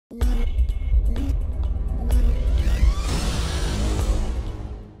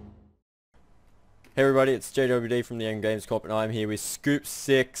Hey everybody, it's JWD from TheAnrgyGamersCorp and I'm here with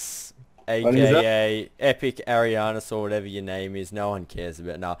Scoop6, aka Epic Arianis or whatever your name is. No one cares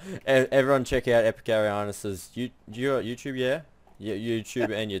about it. No. Everyone check out Epic Arianis's YouTube, yeah? Your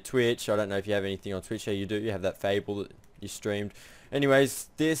YouTube and your Twitch. I don't know if you have anything on Twitch. Yeah, you do. You have that Fable that you streamed. Anyways,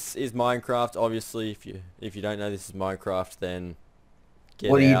 this is Minecraft. Obviously, if you don't know this is Minecraft, then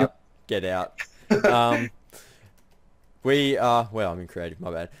get out. We are, well, I'm in creative, my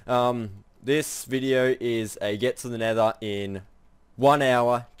bad. This video is a get to the Nether in 1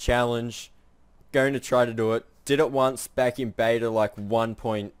 hour challenge. Going to try to do it. Did it once back in beta like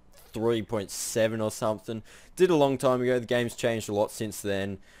 1.3.7 or something. Did a long time ago. The game's changed a lot since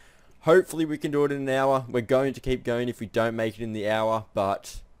then. Hopefully we can do it in an hour. We're going to keep going if we don't make it in the hour,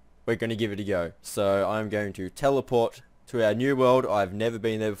 but we're going to give it a go. So I'm going to teleport to our new world. I've never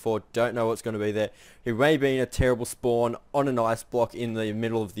been there before, don't know what's going to be there. It may be a terrible spawn on an ice block in the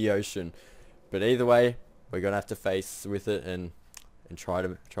middle of the ocean. But either way, we're going to have to face with it and try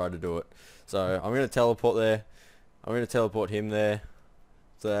to do it. So I'm going to teleport there. I'm going to teleport him there.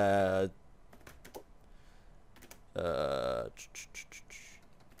 I'm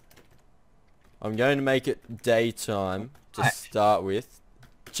going to make it daytime to start with,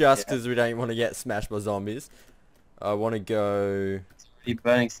 just because we don't want to get smashed by zombies. I want to go... You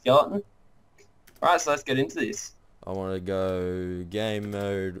burning skeleton? Alright, so let's get into this. I want to go game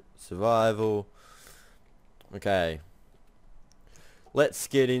mode, survival. Okay. Let's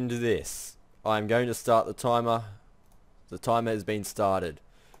get into this. I'm going to start the timer. The timer has been started.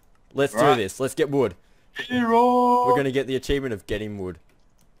 Let's do this. Let's get wood. Hero! We're going to get the achievement of getting wood.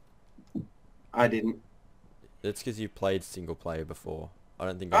 I didn't. That's because you played single player before. I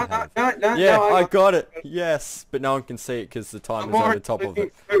don't think I have. No, yeah, I got it. Yes, but no one can see it because the timer's over top of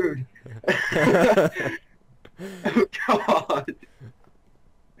it. Food. Oh, God.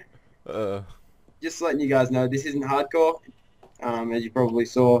 Just letting you guys know, this isn't hardcore. As you probably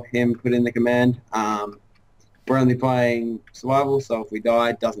saw him put in the command. We're only playing survival, so if we die,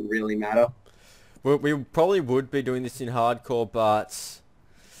 it doesn't really matter. We probably would be doing this in hardcore, but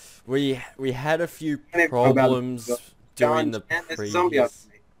we had a few problems during the previous... There's a zombie after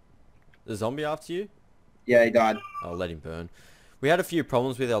me. The zombie after you? Yeah, he died. I'll let him burn. We had a few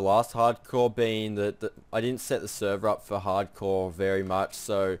problems with our last hardcore, being that I didn't set the server up for hardcore very much,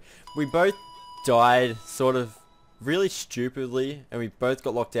 so we both died sort of really stupidly, and we both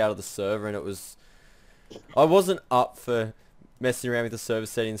got locked out of the server, and it was... I wasn't up for messing around with the server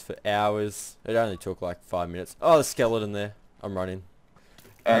settings for hours. It only took like 5 minutes. Oh, the skeleton there. I'm running.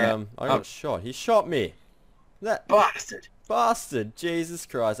 I got shot. He shot me. That bastard. Bastard. Jesus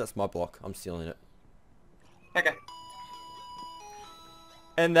Christ. That's my block. I'm stealing it. Okay.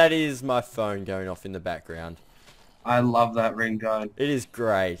 And that is my phone going off in the background. I love that ringtone. It is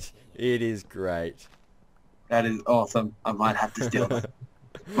great. It is great. That is awesome. I might have to steal that.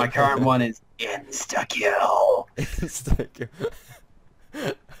 My current one is insta-kill. Insta-kill.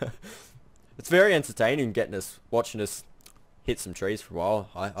 It's very entertaining watching us hit some trees for a while,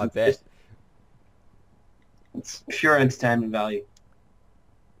 I bet. It's pure entertainment value.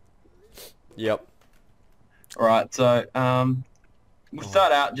 Yep. Alright, so we'll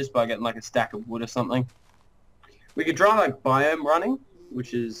start out just by getting like a stack of wood or something. We could try like biome running,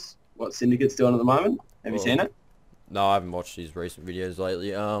 which is what Syndicate's doing at the moment. Have you seen it? No, I haven't watched his recent videos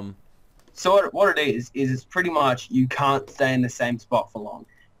lately. So what it is it's pretty much you can't stay in the same spot for long.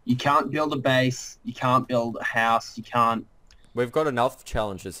 You can't build a base, you can't build a house, you can't... We've got enough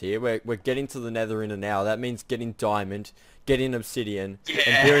challenges here. We're getting to the Nether in an hour. That means getting diamond, getting obsidian,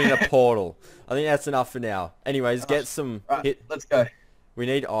 and building a portal. I think that's enough for now. Anyways, get some... Right, let's go. We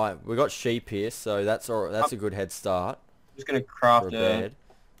need iron. We got sheep here, so that's a good head start. I'm just gonna craft a bed.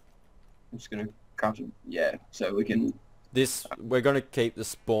 I'm just gonna craft it. Yeah, so we can... We're gonna keep the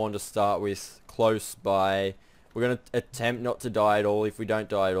spawn to start with close by. We're gonna attempt not to die at all. If we don't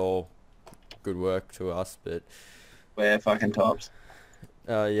die at all, good work to us. But we're fucking tops.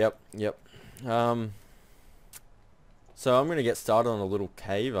 Yep. So I'm gonna get started on a little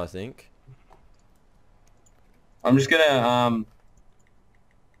cave, I think. I'm just gonna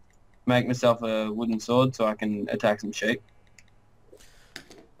make myself a wooden sword so I can attack some sheep.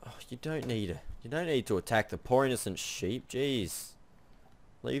 Oh, you don't need to attack the poor innocent sheep. Jeez.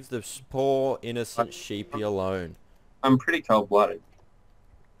 Leave the poor innocent sheepy alone. I'm pretty cold-blooded.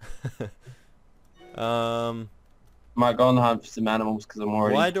 Might go on the hunt for some animals because I'm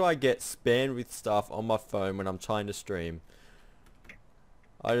already... Why do I get spammed with stuff on my phone when I'm trying to stream?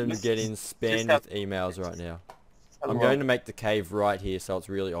 I'm getting spammed with emails right now. I'm going to make the cave right here so it's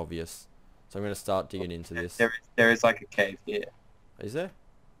really obvious. So I'm going to start digging into this. There is like a cave here. Is there?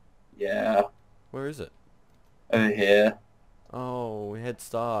 Yeah. Where is it? Over here. Oh, head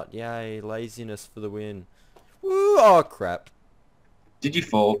start. Yay, laziness for the win. Woo! Oh, crap. Did you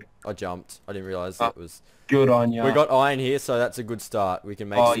fall? I jumped. I didn't realise Oh, it was... good on you. We got iron here, so that's a good start. We can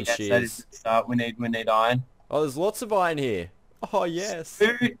make Oh some yes, that is shears. a good start. We need iron. Oh, there's lots of iron here. Oh, yes.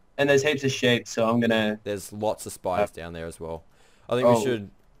 Food, and there's heaps of sheep, so I'm gonna... There's lots of spiders down there as well. I think Oh. we should...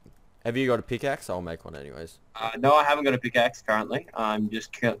 Have you got a pickaxe? I'll make one anyways. No, I haven't got a pickaxe currently. I'm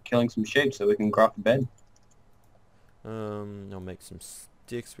just killing some sheep so we can craft a bed. I'll make some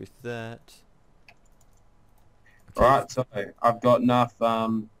sticks with that. Okay. Alright, so I've got enough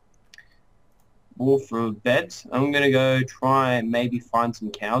wool for beds. I'm gonna go try and maybe find some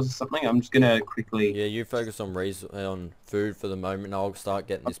cows or something. I'm just gonna quickly Yeah, you focus on food for the moment, and I'll start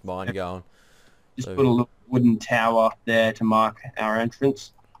getting this mine going. just So- put a little wooden tower there to mark our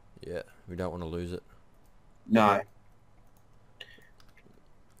entrance. Yeah, we don't want to lose it. No.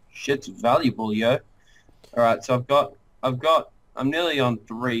 Shit's valuable, yo. Alright, so I'm nearly on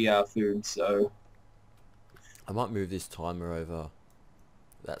 3 food, so I might move this timer over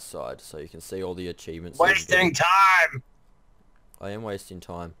that side so you can see all the achievements. that I'm wasting getting. time! I am wasting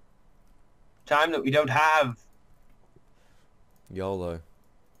time. Time that we don't have. YOLO.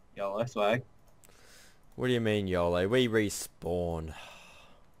 YOLO swag. What do you mean YOLO? We respawn.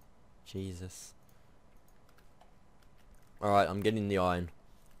 Jesus. Alright, I'm getting the iron.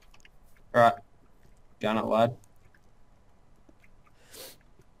 Alright. Done it, lad.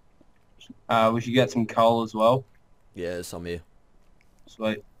 We should get some coal as well. Yeah, there's some here.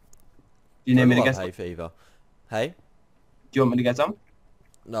 Sweet. Do you need me to get some? hay fever. Hey? Do you want me to get some?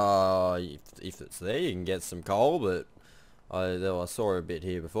 No, if it's there, you can get some coal, but I saw a bit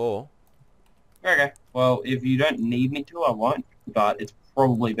here before. Okay. Well, if you don't need me to, I won't. But it's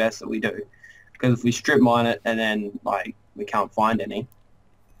probably best that we do. Because if we strip mine it and then, like, we can't find any.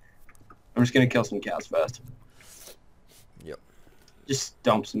 I'm just going to kill some cows first. Yep. Just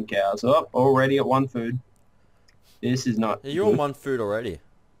dump some cows. Oh, already at 1 food. This is not Yeah, you're good. on 1 food already.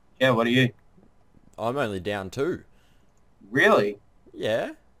 Yeah, what are you? I'm only down 2. Really?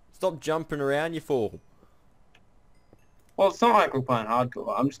 Yeah? Stop jumping around, you fool. Well, it's not like we're playing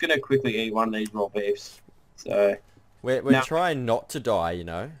hardcore. I'm just going to quickly eat one of these raw beefs. So, We're Now- trying not to die, you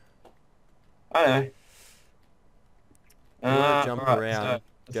know. I know. You wanna jump alright, around. so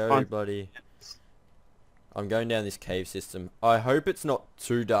let's Go, find- buddy. I'm going down this cave system. I hope it's not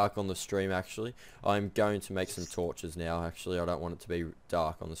too dark on the stream, actually. I'm going to make some torches now, actually. I don't want it to be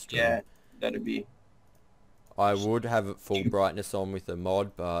dark on the stream. Yeah, that'd be... I would have it full brightness on with a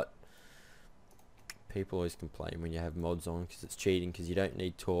mod, but people always complain when you have mods on because it's cheating because you don't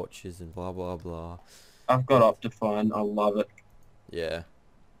need torches and blah blah blah. I've got Optifine. I love it. Yeah.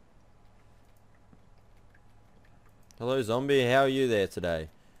 Hello zombie, how are you there today?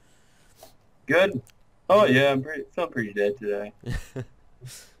 Good. Oh yeah, I'm feeling pretty dead today. Do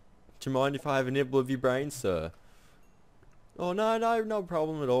you mind if I have a nibble of your brain, sir? Oh no, no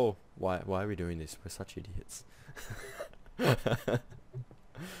problem at all. Why are we doing this? We're such idiots.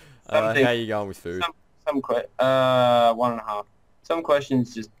 How you going with food? Some 1.5. Some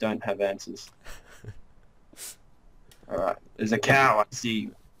questions just don't have answers. All right, there's a cow. I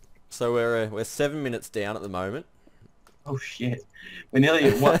see. So we're 7 minutes down at the moment. Oh shit, we're nearly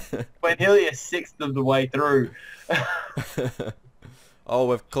at we're nearly a sixth of the way through. Oh,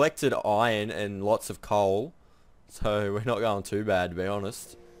 we've collected iron and lots of coal, so we're not going too bad, to be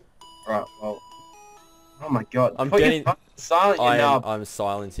honest. Right. Well. Oh my god. I'm Put your getting- phone silent. You knob. I'm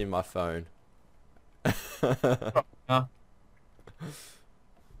silencing my phone. Huh?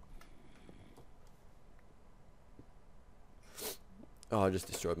 Oh, I just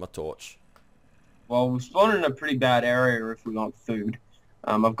destroyed my torch. Well, we've spawned in a pretty bad area if we want food.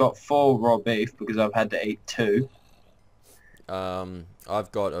 I've got 4 raw beef because I've had to eat 2.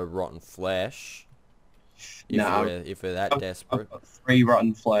 I've got a rotten flesh. No. If we're that desperate. I've got 3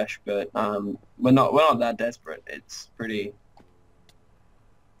 rotten flesh, but we're not that desperate. It's pretty.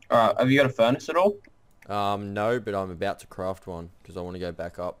 Alright, have you got a furnace at all? No, but I'm about to craft one because I want to go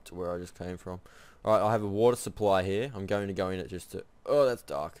back up to where I just came from. Alright, I have a water supply here. I'm going to go in it just to... Oh, that's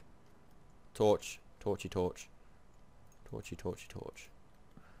dark. Torch. Torchy torch. Torchy torchy torch.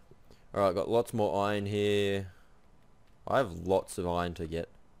 Alright, I've got lots more iron here. I have lots of iron to get.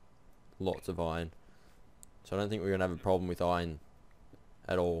 Lots of iron. So I don't think we're going to have a problem with iron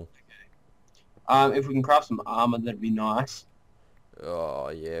at all. If we can craft some armor, that'd be nice. Oh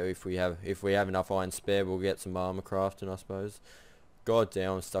yeah, if we have enough iron spare, we'll get some armor crafting, I suppose. God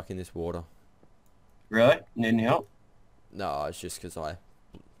damn, I'm stuck in this water. Really? Need any help? No, it's just because I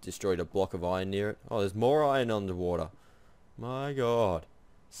destroyed a block of iron near it. Oh, there's more iron underwater. My god.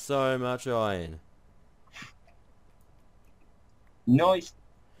 So much iron. Nice.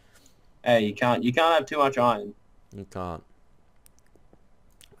 Hey, you can't have too much iron. You can't.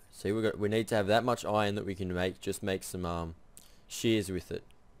 See, we need to have that much iron that we can make some shears with it.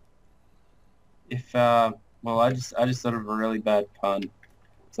 If well, I just thought of a really bad pun,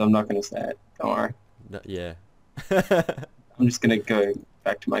 so I'm not gonna say it. Don't worry. No, yeah. I'm just gonna go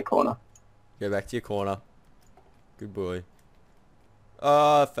back to my corner. Go back to your corner. Good boy.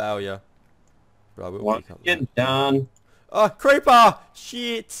 Oh, failure. Right, we'll What? pick up Get that. done. Oh, creeper!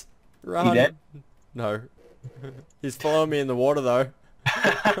 Shit! Run. You dead? No. He's following me in the water though.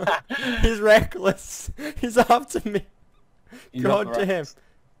 He's reckless. He's after me. He's God up the damn. rocks.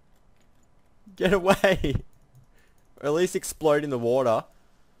 Get away. Or at least explode in the water.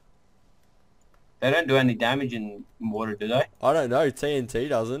 They don't do any damage in water, do they? I don't know. TNT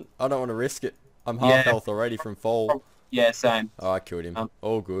doesn't. I don't want to risk it. I'm half Yeah. health already from fall. Yeah, same. Oh, I killed him.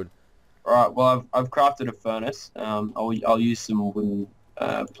 All good. Alright, well I've crafted a furnace. I'll use some wooden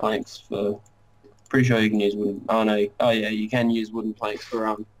planks for. Pretty sure you can use wooden. Oh no. Oh yeah, you can use wooden planks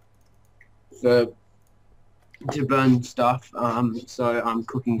for to burn stuff. So I'm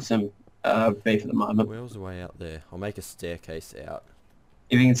cooking some beef at the moment. Where's the way out there? I'll make a staircase out.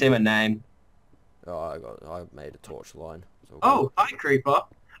 If you can see my name. Oh, I made a torch line. It's all Oh, hi creeper.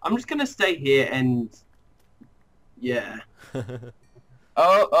 I'm just gonna stay here and yeah. good.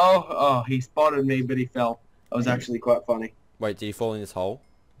 Oh, he spotted me, but he fell. That was actually quite funny. Wait, did he fall in this hole?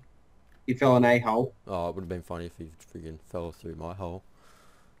 He fell in a hole Oh, it would have been funny if he friggin' fell through my hole.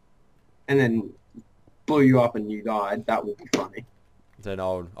 and then blew you up and you died. That would be funny. Then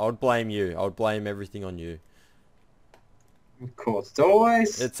I would blame you. I would blame everything on you. Of course,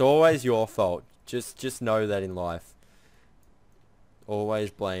 It's always your fault. Just know that in life. Always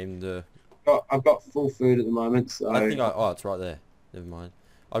blame the... I've got full food at the moment, so... I think oh, it's right there. Never mind.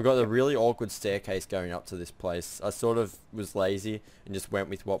 I've got a really awkward staircase going up to this place. I sort of was lazy and just went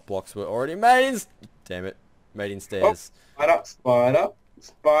with what blocks were already made. Damn it. Made in stairs. Spider.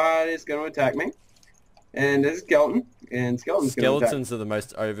 Spider's going to attack me. And there's a skeleton. And skeleton's going to attack me. Skeletons are the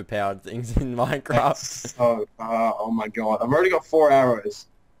most overpowered things in Minecraft. So, oh my god. I've already got 4 arrows.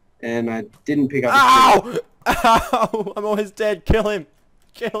 And I didn't pick up... Ow! Ow! I'm almost dead. Kill him.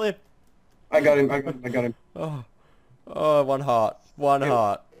 Kill him. I got him. I got him. Oh, one heart. One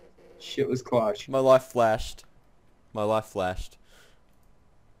heart. Shit was clutch. My life flashed. My life flashed.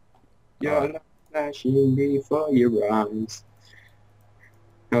 Your life flashing before your eyes.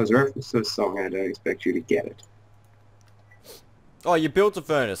 That was a reference to a song, and I don't expect you to get it. Oh, you built a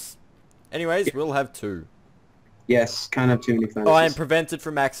furnace. Anyways, we'll have 2. Yes, can't have too many furnaces. I am prevented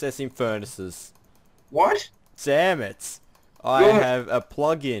from accessing furnaces. What? Damn it. I Good. have a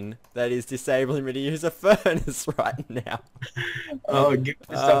plug-in that is disabling me to use a furnace right now. Oh, give me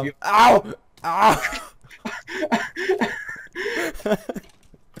the stuff you... Ow! Ow!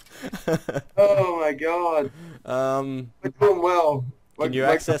 Oh my god. We're doing well. Can you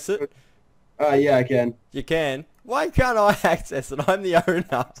access it? Yeah, I can. You can. Why can't I access it? I'm the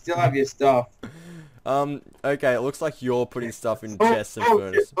owner. Still have your stuff. Okay, it looks like you're putting stuff in chests and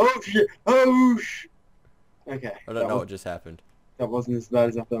furnace. Shit. Oh, shit. Okay. I don't know what just happened. That wasn't as bad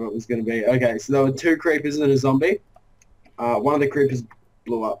as I thought it was going to be. Okay, so there were 2 creepers and a zombie. One of the creepers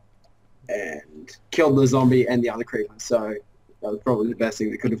blew up and killed the zombie and the other creeper, so that was probably the best thing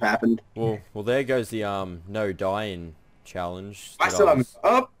that could have happened. Well, there goes the no dying challenge. I still haven't...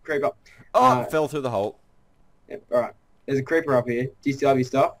 Oh, creeper. Fell through the hole. Yep, alright. There's a creeper up here. Do you still have your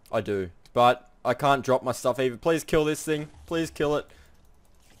stuff? I do, but I can't drop my stuff either. Please kill this thing. Please kill it.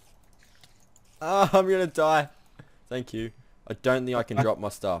 I'm gonna die. Thank you. I don't think I can drop my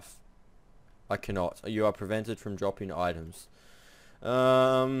stuff. I cannot. You are prevented from dropping items.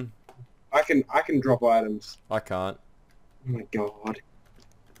 I can drop items. I can't. Oh my god.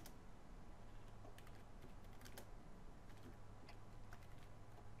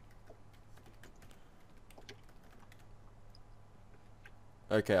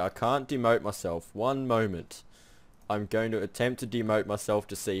 Okay, I can't demote myself. One moment. I'm going to attempt to demote myself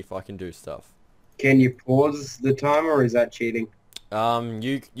to see if I can do stuff. Can you pause the timer, or is that cheating?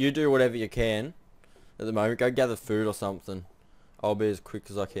 You do whatever you can at the moment. Go gather food or something. I'll be as quick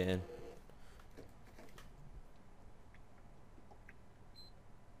as I can.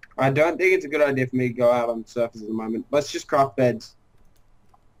 I don't think it's a good idea for me to go out on the surface at the moment. Let's just craft beds.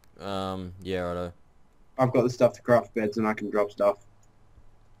 Yeah, righto. I've got the stuff to craft beds and I can drop stuff.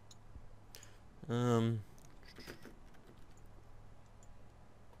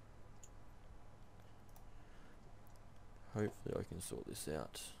 Hopefully I can sort this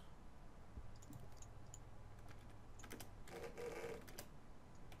out.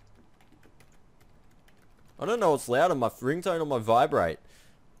 I don't know what's loud on my ringtone or my vibrate.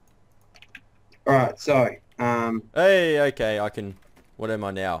 Alright, so, Hey, okay, I can... What am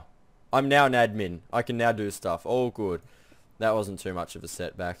I now? I'm now an admin. I can now do stuff. All good. That wasn't too much of a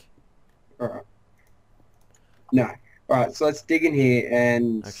setback. alright. No. Alright, so let's dig in here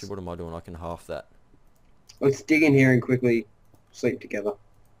and... Actually, what am I doing? I can half that. Let's dig in here and quickly sleep together.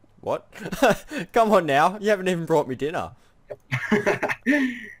 What? Come on now. You haven't even brought me dinner.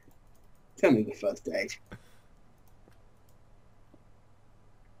 It's only the first date.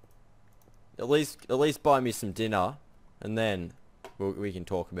 At least buy me some dinner, and then we can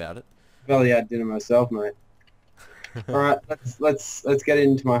talk about it. I've only had dinner myself, mate. Alright, let's get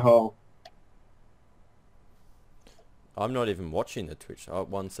into my hole. I'm not even watching the Twitch. Oh,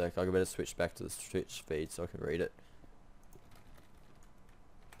 one sec. I better switch back to the Twitch feed so I can read it.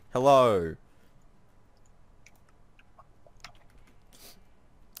 Hello.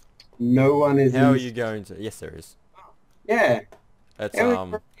 No one is How in... are you going to... Yes, there is. Yeah. It's Hi.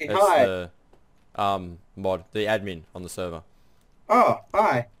 the mod, the admin on the server. Oh,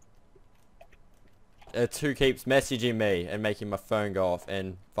 hi. It's who keeps messaging me and making my phone go off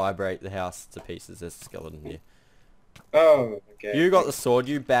and vibrate the house to pieces. There's a skeleton here. Oh, okay. You got the sword.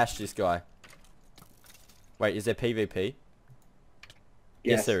 You bash this guy. Wait, is there PvP?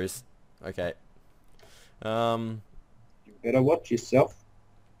 Yes, there is. Okay. You better watch yourself.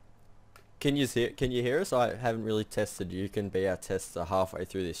 Can you hear us? I haven't really tested. You can be our tester halfway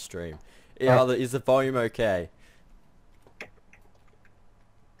through this stream. Is the volume okay?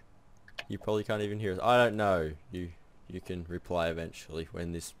 You probably can't even hear us. I don't know. You can reply eventually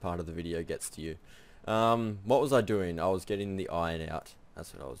when this part of the video gets to you. What was I doing? I was getting the iron out.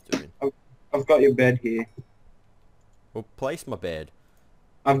 That's what I was doing. I've got your bed here. Well, place my bed.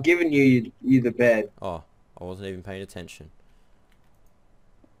 I've given you the bed. Oh, I wasn't even paying attention.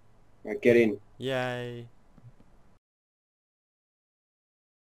 Right, get in. Yay.